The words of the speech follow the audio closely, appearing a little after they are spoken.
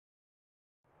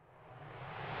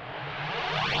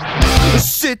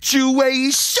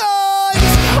situations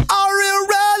are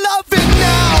irrelevant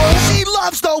now. She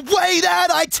loves the way that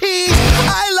I tease.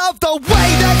 I love the way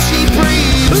that she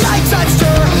breathes. Lights